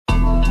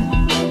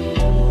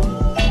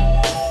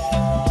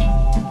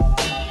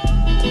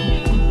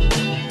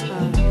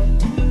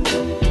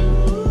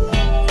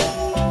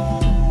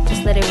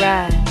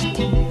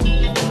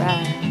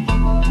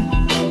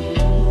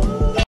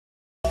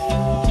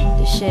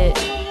shit.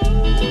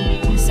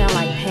 It sound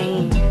like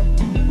pain.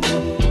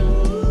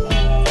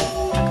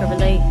 I could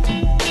relate.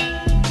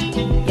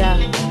 Yeah.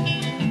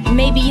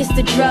 Maybe it's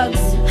the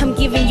drugs. I'm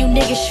giving you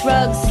niggas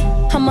shrugs.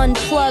 I'm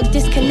unplugged,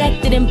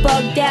 disconnected and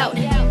bugged out.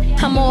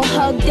 I'm all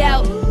hugged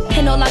out,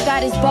 and all I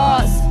got is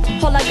bars.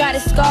 All I got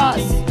is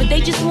scars. But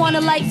they just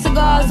wanna light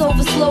cigars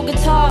over slow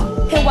guitar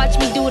and watch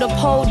me do the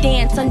pole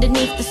dance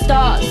underneath the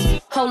stars.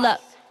 Hold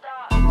up,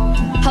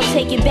 I'll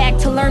take it back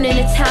to learning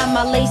to tie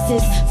my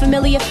laces.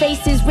 Familiar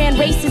faces, ran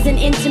races in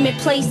intimate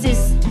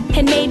places.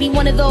 And maybe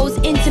one of those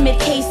intimate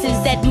cases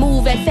that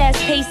move at fast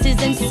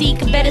paces and seek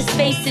better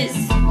spaces.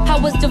 I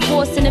was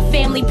divorced in a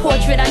family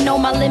portrait, I know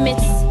my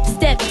limits.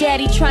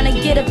 Stepdaddy trying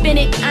to get up in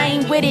it, I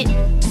ain't with it.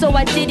 So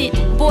I did it,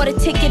 bought a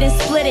ticket and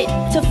split it.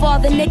 To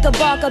Father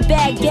Knickerbocker,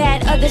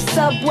 Baghdad, other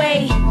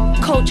subway.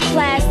 Coach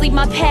class, leave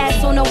my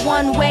past on a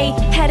one-way.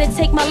 Had to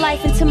take my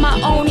life into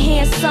my own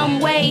hands some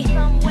way.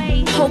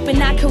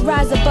 Hoping I could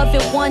rise above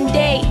it one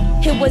day.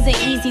 It wasn't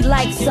easy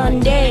like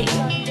Sunday.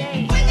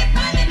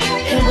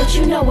 And what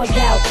you know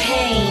about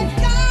pain,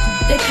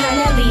 the kind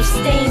that leaves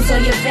stains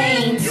on your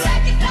veins.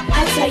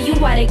 I'll tell you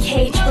why the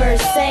cage bird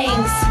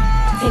sings.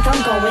 Think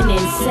I'm going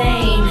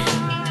insane.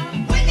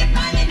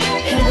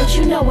 And what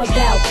you know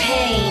about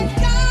pain,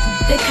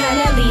 the kind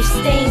that leaves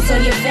stains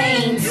on your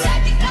veins.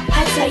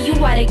 I'll tell you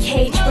why the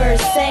cage bird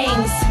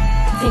sings.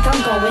 Think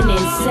I'm going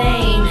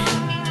insane.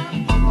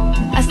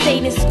 I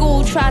stayed in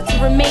school, tried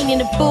to remain in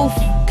the booth,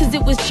 cause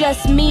it was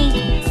just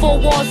me, four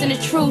walls and the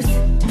truth.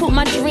 Put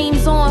my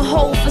dreams on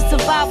hold for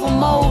survival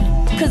mode,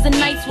 cause the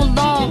nights were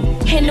long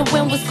and the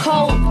wind was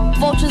cold.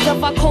 Vultures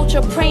of our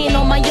culture preying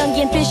on my young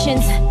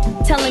ambitions,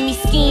 telling me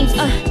schemes,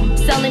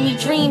 selling me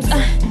dreams,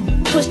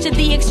 pushed to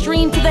the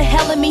extreme, to the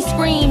hell of me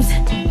screams.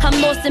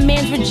 I'm lost in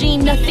man's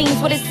regime, nothing's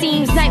what it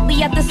seems.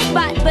 Nightly at the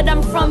spot, but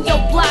I'm from your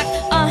block,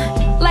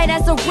 light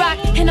as a rock,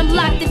 and I'm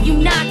locked if you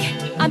knock.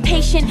 I'm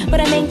patient,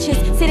 but I'm anxious,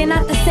 say they're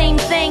not the same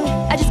thing.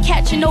 I just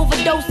catch an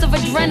overdose of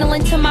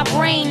adrenaline to my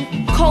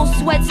brain. Cold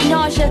sweats,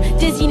 nausea,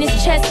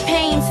 dizziness, chest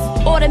pains.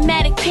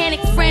 Automatic panic,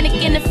 frantic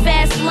in the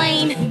fast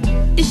lane.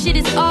 This shit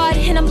is odd,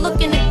 and I'm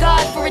looking to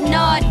God for a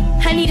nod.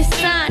 I need a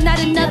sign, not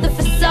another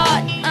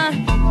facade.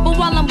 But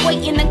while I'm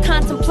waiting and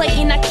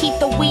contemplating, I keep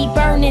the weed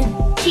burning,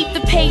 keep the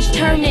page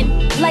turning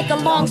like a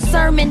long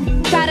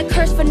sermon. Got a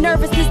curse for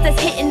nervousness that's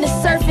hitting the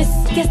surface.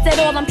 Guess that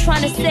all I'm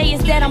trying to say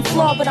is that I'm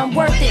flawed, but I'm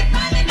worth it.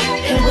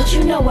 And what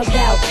you know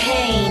about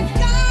pain,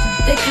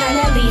 the kind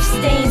that leaves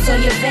stains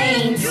on your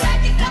veins.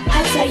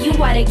 I'll tell you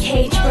why the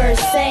cage bird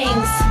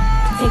sings.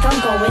 Think I'm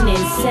going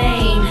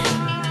insane.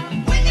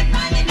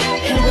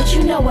 And what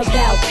you know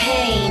about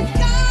pain,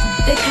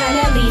 the kind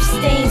that leaves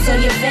stains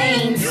on your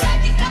veins.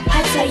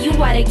 I'll tell you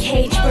why the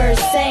cage bird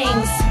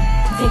sings.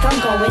 Think I'm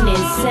going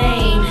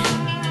insane.